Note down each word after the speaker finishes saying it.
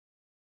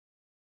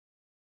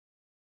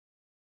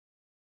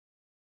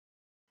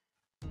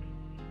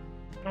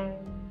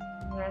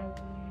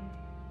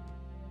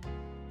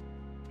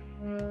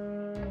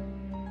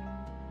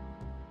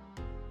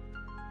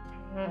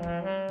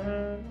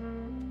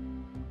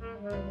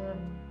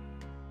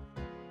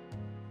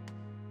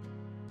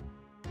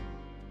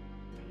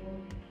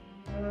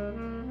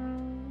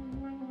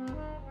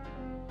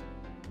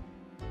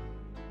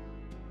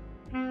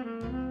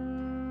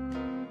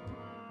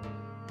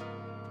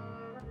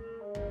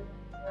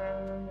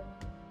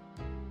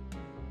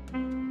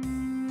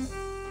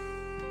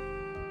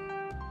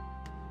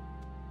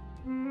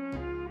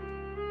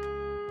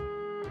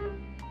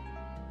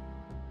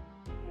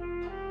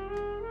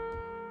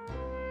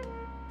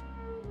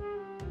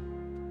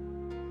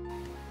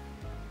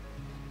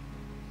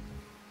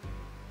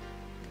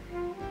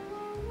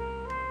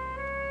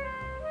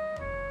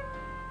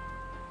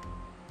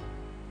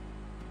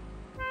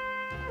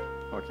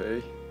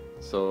Okay,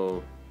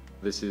 so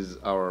this is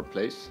our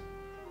place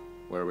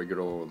where we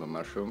grow the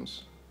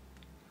mushrooms.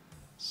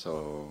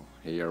 So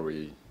here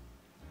we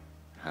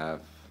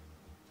have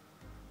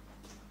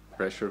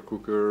pressure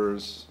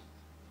cookers,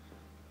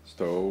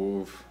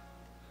 stove,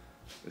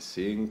 a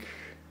sink,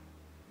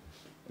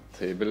 a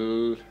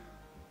table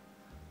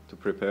to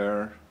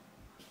prepare a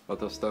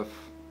lot of stuff,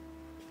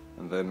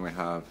 and then we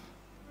have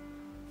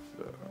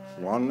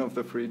one of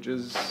the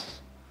fridges.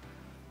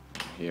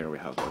 Here we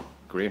have a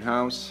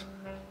greenhouse.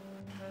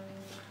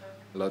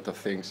 A lot of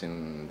things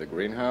in the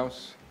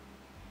greenhouse.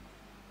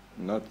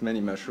 Not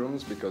many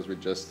mushrooms because we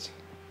just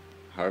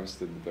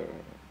harvested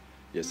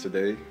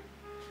yesterday,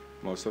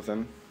 most of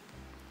them,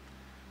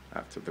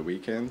 after the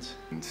weekend.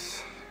 And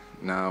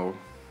now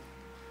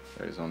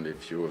there is only a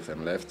few of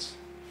them left.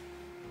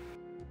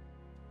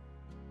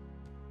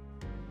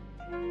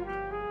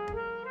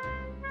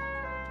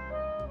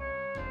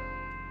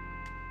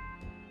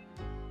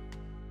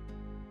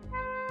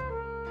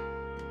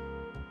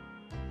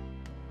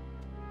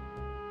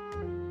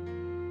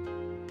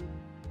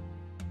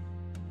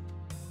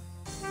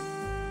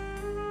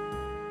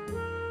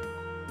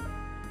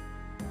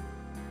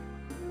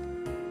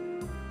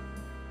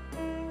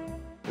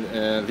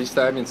 This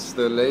time it's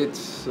the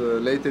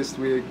latest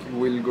we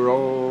will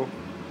grow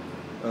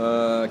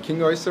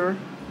king oyster,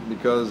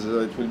 because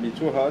it will be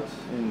too hot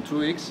in 2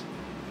 weeks,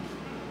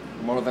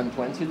 more than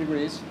 20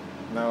 degrees.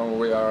 Now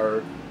we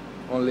are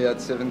only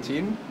at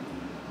 17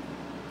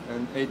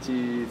 and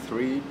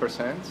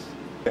 83%.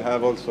 We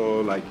have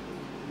also, like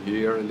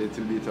here, a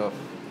little bit of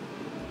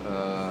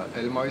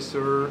elm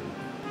oyster.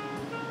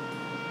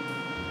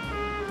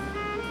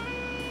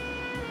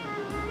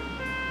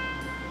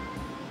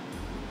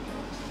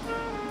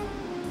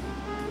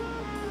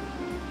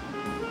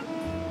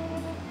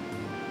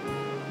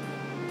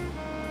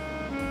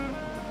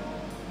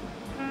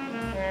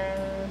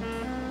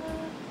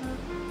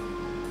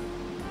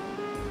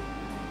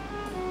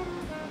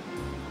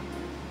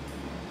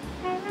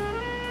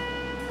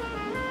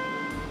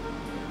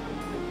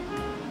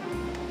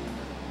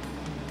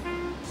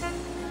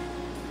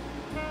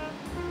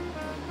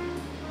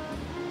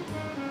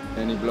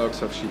 Many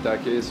blocks of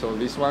shiitake. So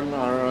this one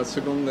are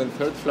second and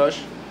third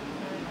flush,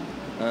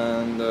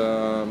 and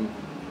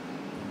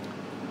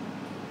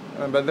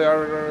but they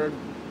are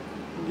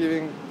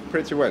giving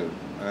pretty well.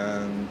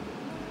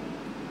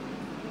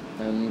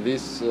 And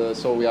this,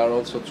 so we are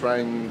also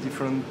trying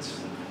different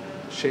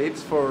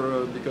shapes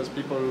for because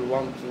people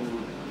want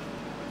to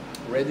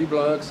ready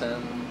blocks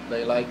and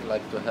they like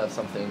to have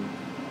something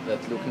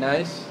that look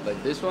nice,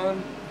 like this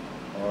one,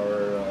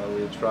 or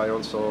we try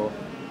also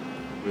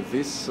with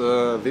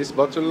this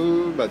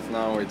bottle, but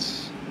now it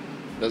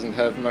doesn't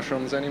have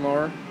mushrooms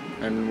anymore,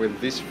 and with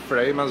this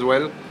frame as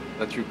well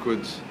that you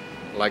could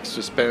like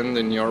suspend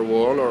in your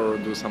wall or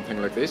do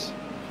something like this.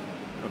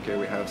 Okay,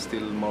 we have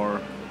still more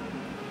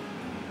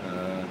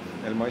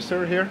elm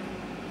oyster here,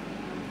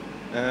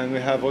 and we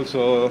have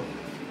also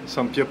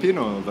some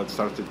pioppino that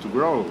started to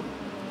grow.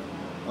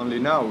 Only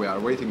now we are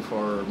waiting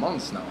for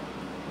months now.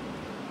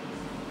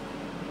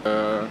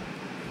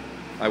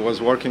 I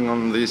was working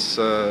on this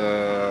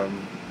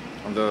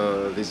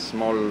this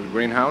small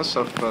greenhouse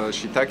of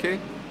shiitake,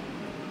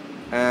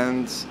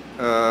 and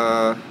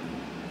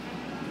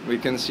we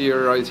can see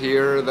right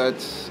here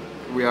that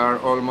we are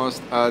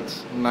almost at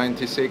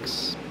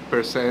 96%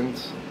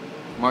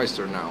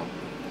 moisture now.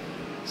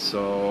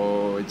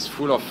 So it's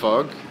full of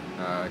fog.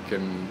 I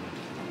can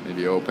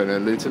maybe open a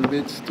little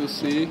bit to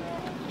see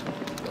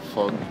the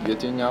fog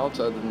getting out.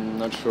 I'm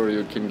not sure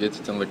you can get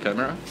it on the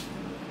camera.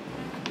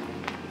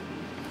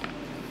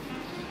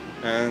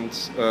 And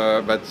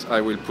but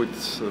I will put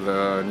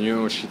the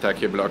new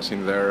shiitake blocks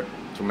in there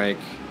to make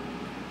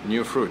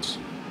new fruits.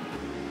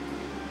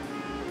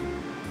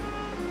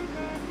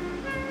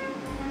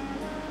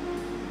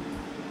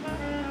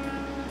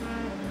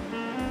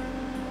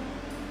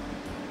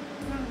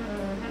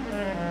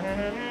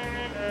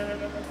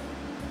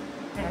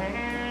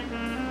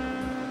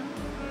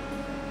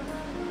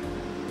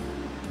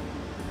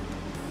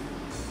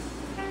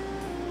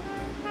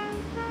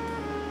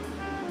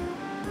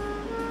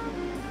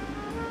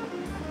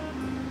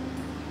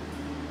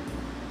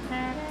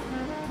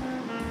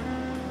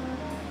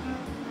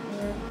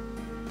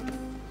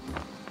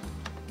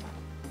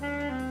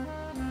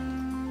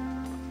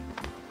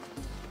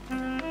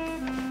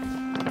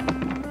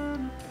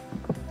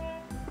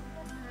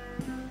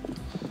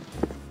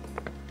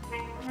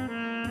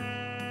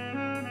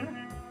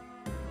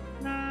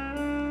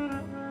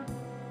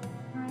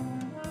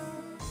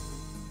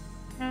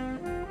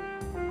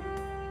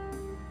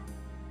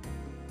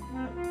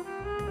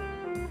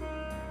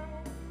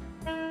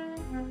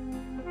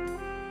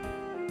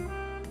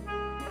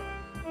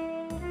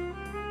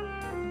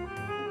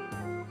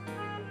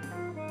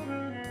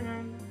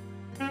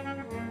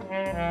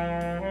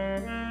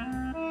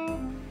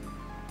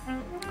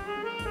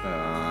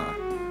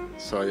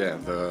 So yeah,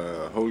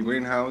 the whole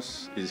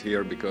greenhouse is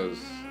here because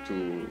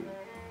to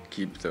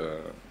keep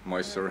the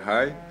moisture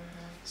high.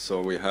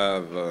 So we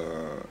have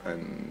a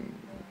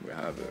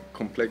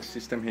complex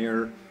system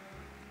here.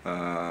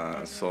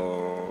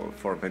 So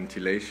for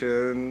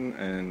ventilation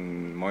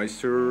and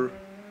moisture,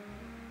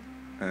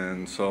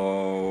 and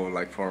so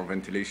like for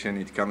ventilation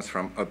it comes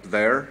from up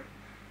there,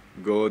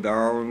 go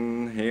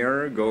down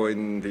here, go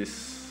in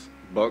this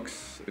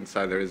box,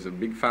 inside there is a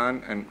big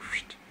fan, and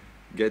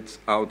gets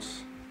out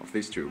of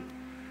this tube.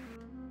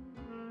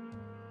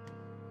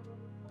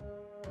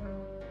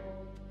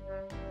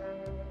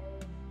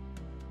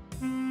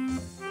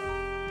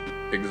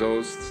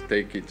 Exhausts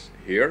take it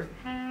here,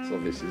 so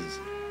this is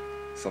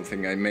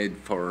something I made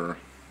for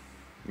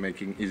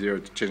making easier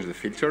to change the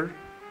filter,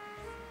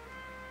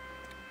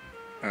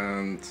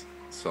 and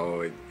so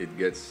it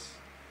gets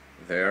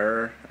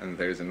there, and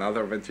there is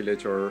another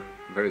ventilator,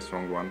 very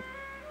strong one,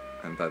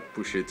 and that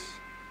push it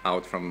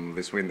out from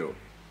this window.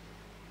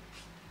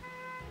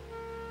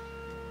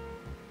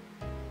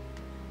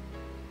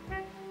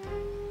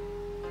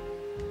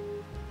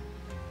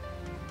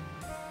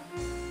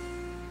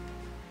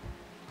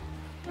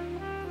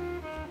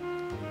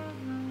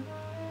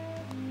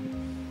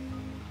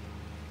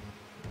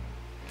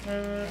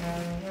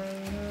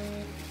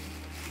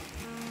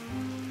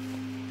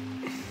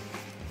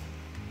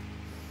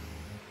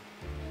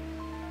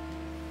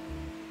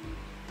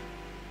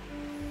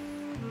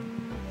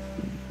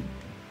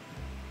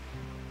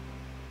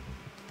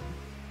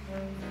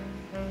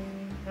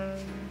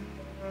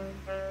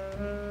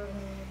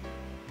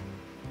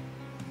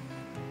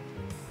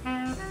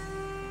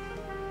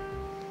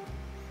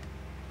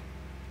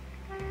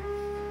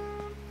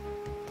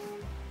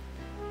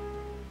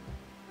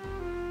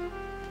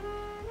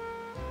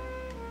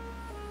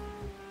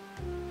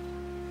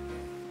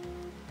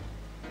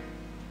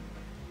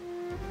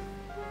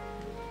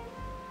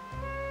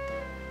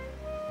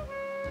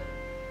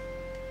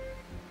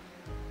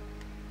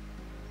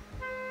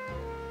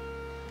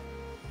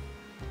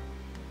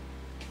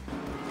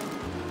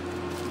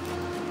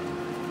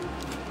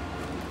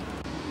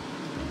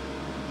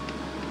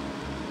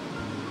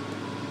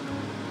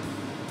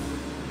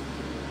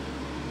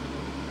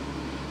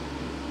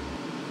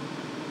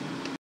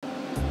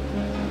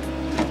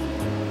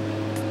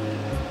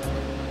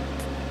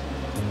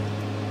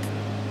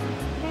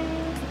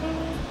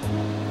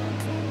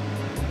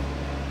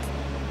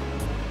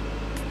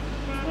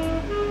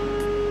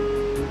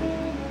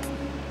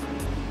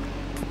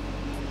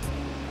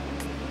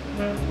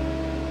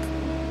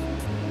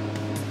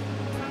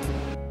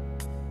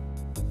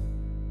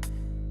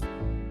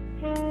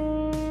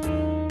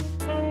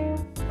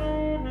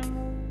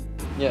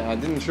 Yeah, I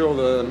didn't show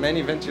the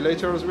many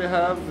ventilators we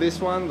have.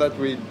 This one that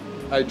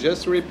I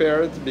just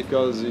repaired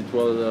because it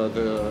was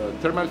the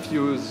thermal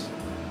fuse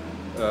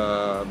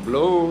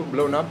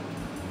blown up.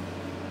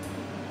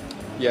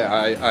 Yeah,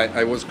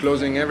 I was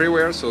closing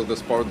everywhere so the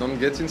spore don't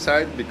get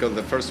inside, because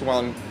the first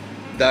one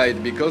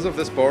died because of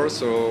the spore.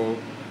 So,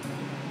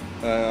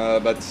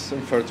 but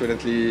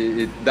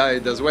unfortunately it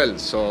died as well.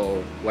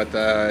 So what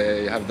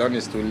I have done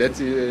is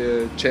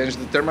to change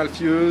the thermal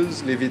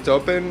fuse, leave it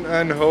open,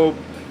 and hope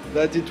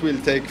that it will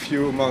take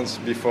few months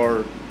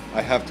before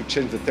I have to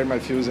change the thermal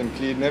fuse and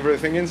clean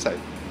everything inside.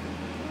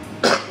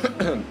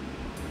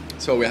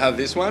 So we have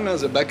this one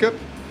as a backup,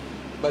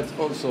 but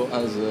also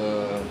as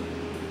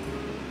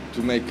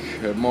to make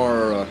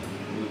more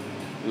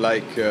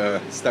like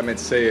Stamet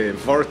say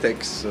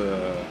vortex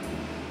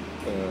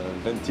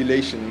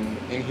ventilation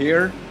in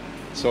here.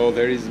 So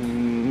there is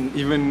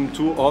even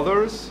two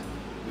others.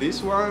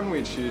 This one,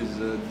 which is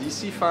a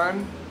DC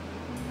fan.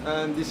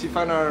 And DC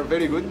fans are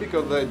very good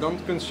because they don't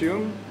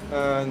consume,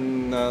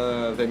 and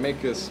they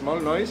make a small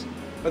noise,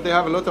 but they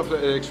have a lot of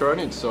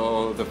electronics.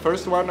 So the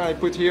first one I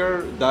put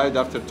here died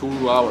after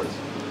 2 hours,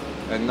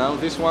 and now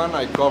this one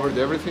I covered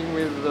everything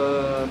with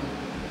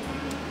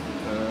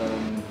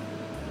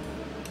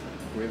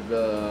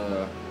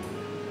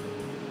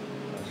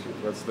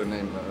what's the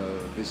name?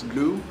 This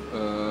glue.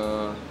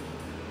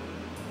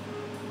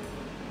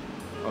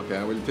 Okay,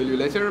 I will tell you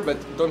later, but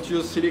don't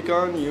use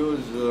silicone,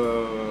 use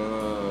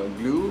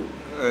glue,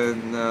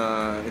 and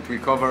it will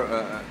cover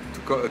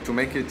to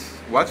make it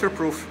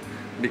waterproof,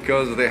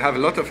 because they have a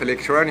lot of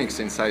electronics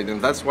inside, and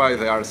that's why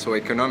they are so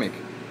economic,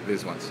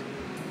 these ones.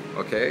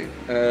 Okay,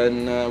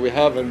 and we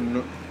have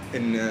a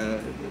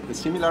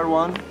similar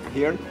one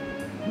here,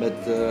 but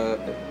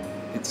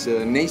it's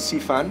an AC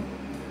fan,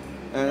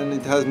 and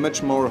it has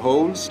much more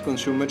holes,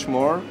 consume much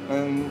more,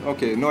 and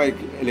okay, no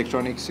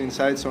electronics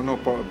inside, so no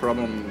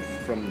problem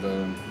from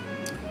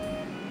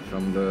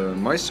the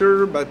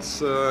moisture, but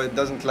it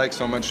doesn't like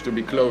so much to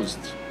be closed.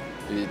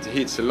 It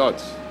heats a lot.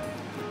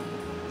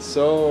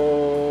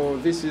 So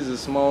this is a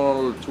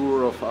small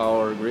tour of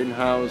our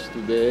greenhouse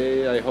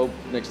today. I hope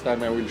next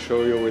time I will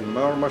show you with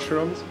more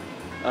mushrooms.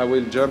 I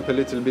will jump a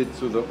little bit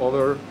to the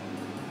other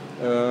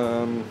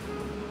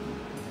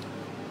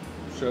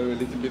show you a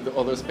little bit the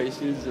other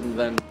spaces, and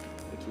then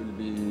it will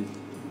be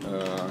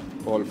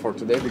all for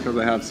today, because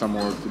I have some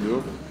work to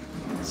do.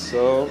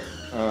 So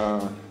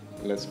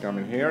let's come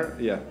in here.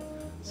 Yeah,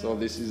 so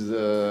this is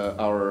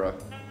our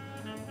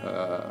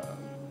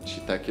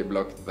shiitake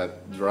blocks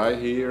that dry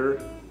here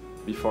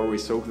before we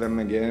soak them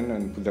again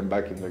and put them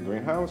back in the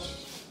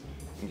greenhouse.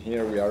 And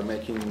here we are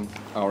making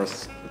our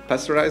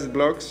pasteurized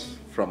blocks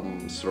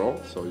from straw,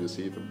 so you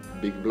see the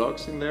big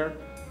blocks in there.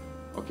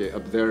 Okay,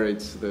 up there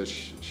it's the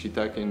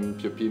shiitake and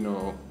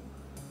pioppino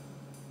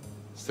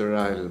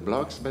sterile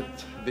blocks,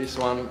 but this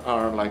one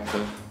are like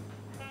the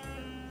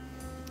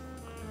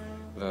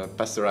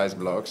pasteurized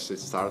blocks. It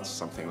starts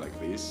something like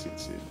this.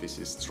 This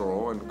is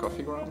straw and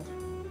coffee ground.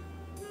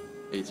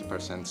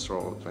 80%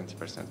 straw,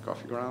 20%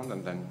 coffee ground,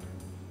 and then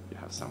you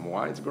have some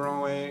whites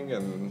growing,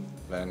 and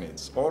then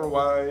it's all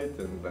white,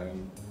 and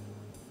then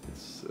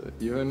it's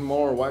even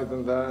more white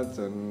than that.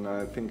 And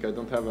I think I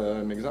don't have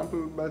an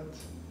example, but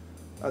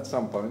at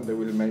some point they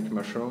will make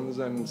mushrooms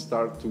and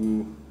start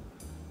to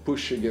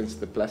push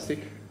against the plastic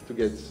to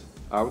get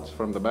out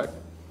from the back.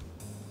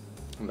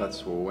 And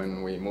that's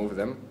when we move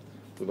them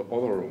to the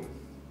other room.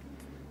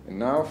 And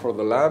now for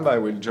the lab, I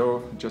will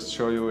just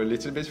show you a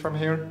little bit from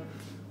here.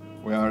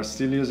 We are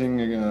still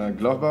using a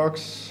glove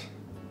box.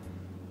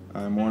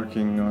 I'm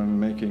working on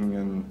making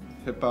an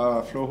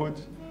HEPA flow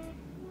hood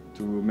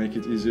to make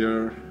it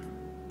easier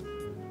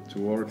to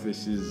work.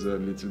 This is a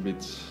little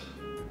bit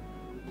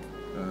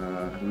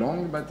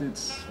long, but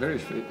it's very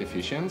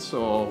efficient.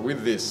 So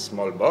with this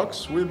small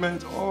box, we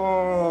made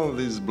all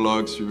these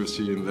blocks you will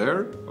see in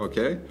there.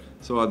 Okay,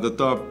 so at the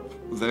top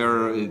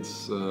there,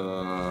 it's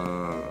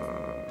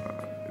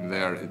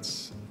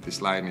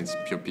this line is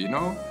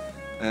pioppino,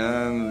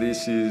 and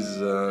this is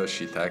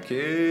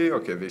shiitake.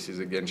 Okay, this is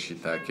again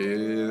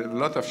shiitake. A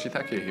lot of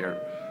shiitake here.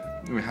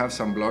 We have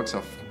some blocks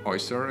of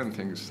oyster and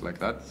things like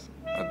that.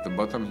 At the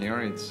bottom here,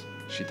 it's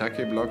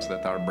shiitake blocks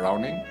that are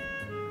browning.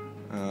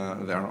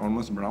 They are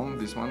almost brown.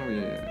 This one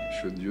we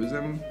should use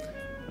them.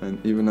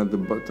 And even at the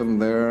bottom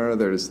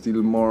there is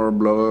still more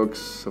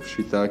blocks of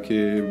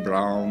shiitake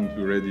brown,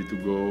 ready to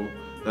go.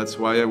 That's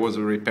why I was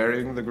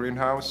repairing the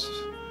greenhouse,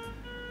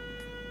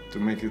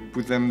 to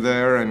put them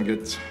there and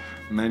get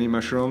many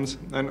mushrooms.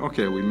 And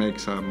okay, we make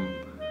some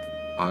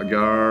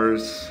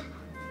agars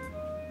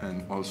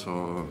and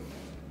also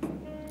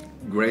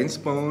grain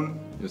spawn.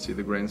 You see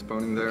the grain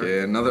spawn in there?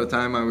 Okay, another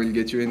time I will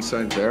get you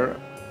inside there.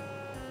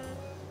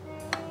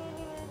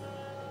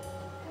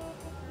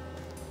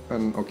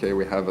 And okay,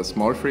 we have a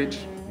small fridge.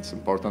 It's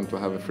important to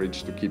have a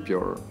fridge to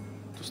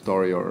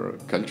store your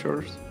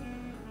cultures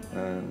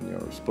and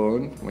your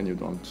spawn when you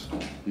don't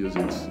use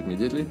it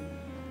immediately.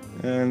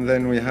 And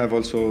then we have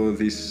also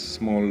this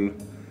small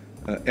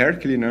air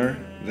cleaner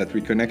that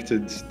we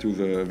connected to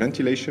the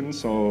ventilation,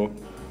 so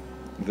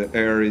the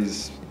air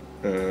is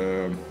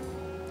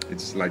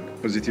it's like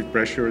positive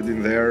pressured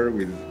in there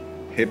with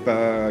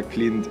HEPA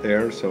cleaned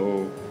air,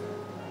 so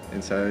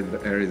inside the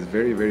air is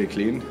very, very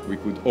clean. We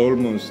could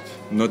almost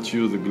not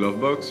use the glove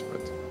box,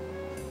 but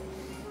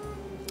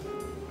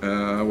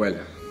well.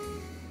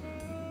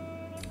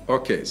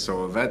 Okay,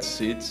 so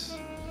that's it.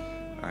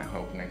 I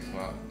hope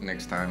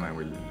next time I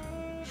will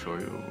show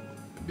you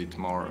a bit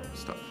more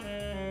stuff.